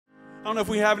I don't know if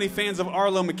we have any fans of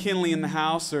Arlo McKinley in the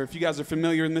house or if you guys are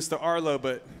familiar with Mr. Arlo,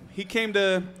 but he came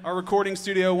to our recording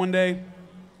studio one day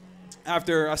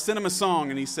after I sent him a song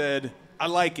and he said, I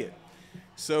like it.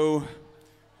 So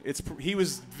he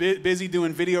was busy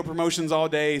doing video promotions all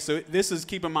day, so this is,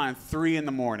 keep in mind, 3 in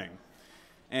the morning.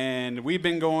 And we've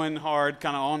been going hard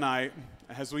kind of all night,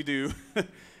 as we do.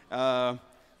 So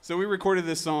we recorded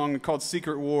this song called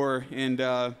Secret War,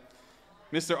 and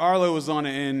Mr. Arlo was on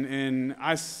it, and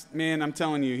man, I'm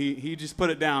telling you, he just put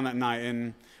it down that night.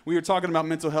 And we were talking about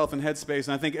mental health and headspace,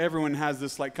 and I think everyone has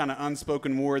this like kind of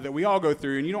unspoken war that we all go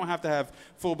through, and you don't have to have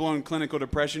full-blown clinical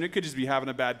depression. It could just be having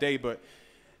a bad day, but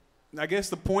I guess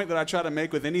the point that I try to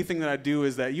make with anything that I do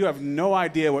is that you have no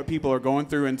idea what people are going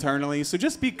through internally, so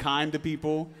just be kind to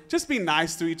people. Just be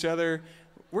nice to each other.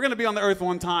 We're going to be on the earth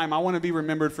one time. I want to be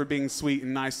remembered for being sweet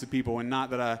and nice to people and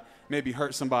not that I maybe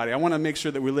hurt somebody. I want to make sure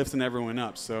that we're lifting everyone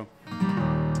up. So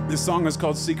this song is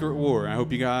called Secret War. I hope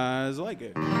you guys like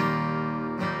it.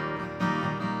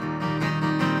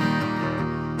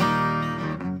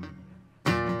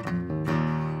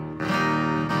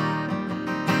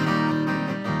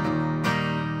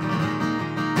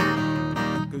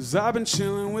 Cause I've been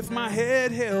chilling with my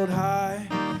head held high.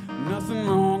 Nothing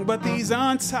wrong but these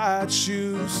untied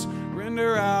shoes.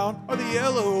 Render out are the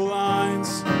yellow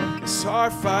lines. It's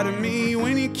hard fighting me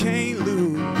when you can't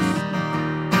lose.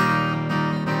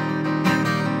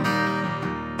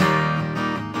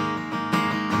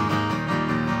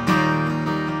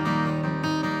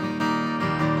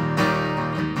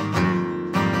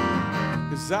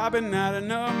 Cause I've been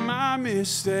adding up my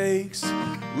mistakes.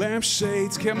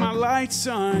 Lampshades kept my lights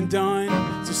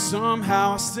undone, so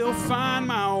somehow I still find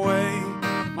my way.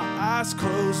 My eyes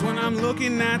closed when I'm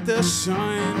looking at the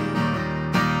sun.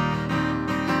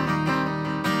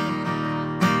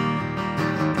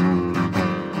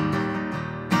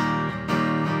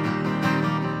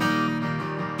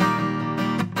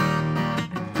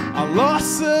 I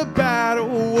lost the battle,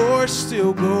 war's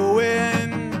still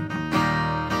going.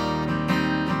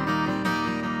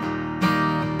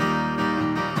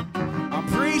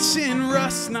 Preaching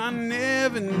rust, not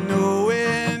never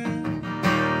knowing.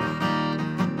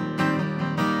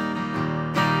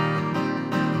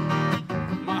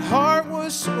 My heart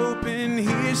was open,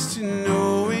 here's to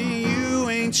knowing you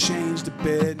ain't changed a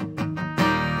bit.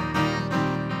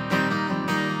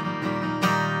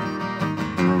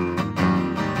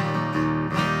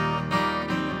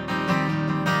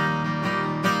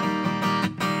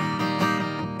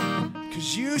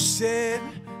 Cause you said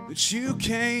that you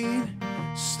can't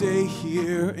stay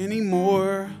here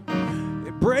anymore.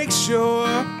 It breaks your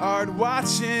heart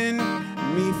watching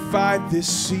me fight this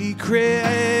secret.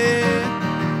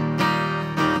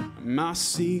 My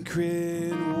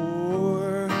secret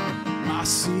war. My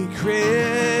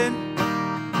secret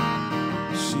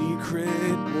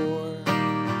war.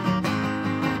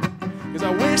 Cause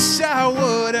I wish I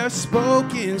would have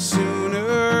spoken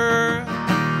sooner.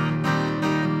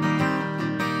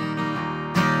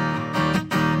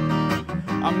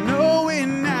 I'm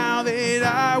knowing now that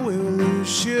I will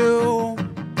lose you.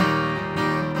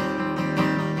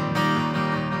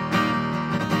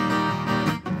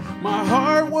 My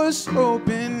heart was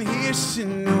open, here's to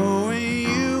knowing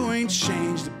you ain't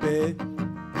changed a bit.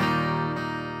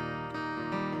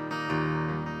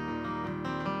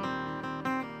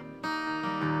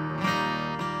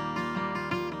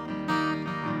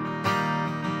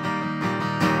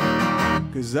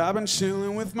 Cause I've been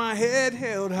chilling with my head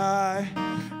held high.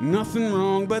 Nothing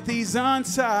wrong but these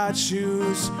untied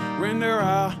shoes. Render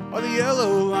out all the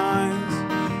yellow lines.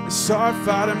 It's hard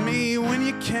fighting me when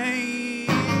you can't.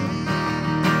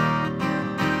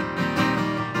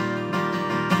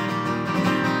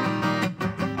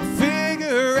 I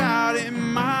figure out in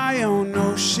my own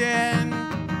ocean.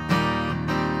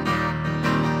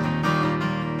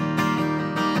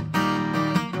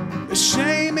 The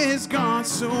shame is gone,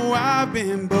 so I've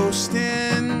been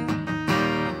boasting.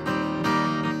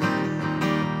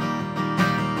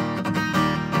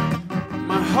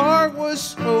 My heart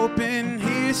was open,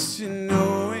 here's to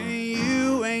knowing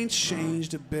you ain't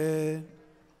changed a bit.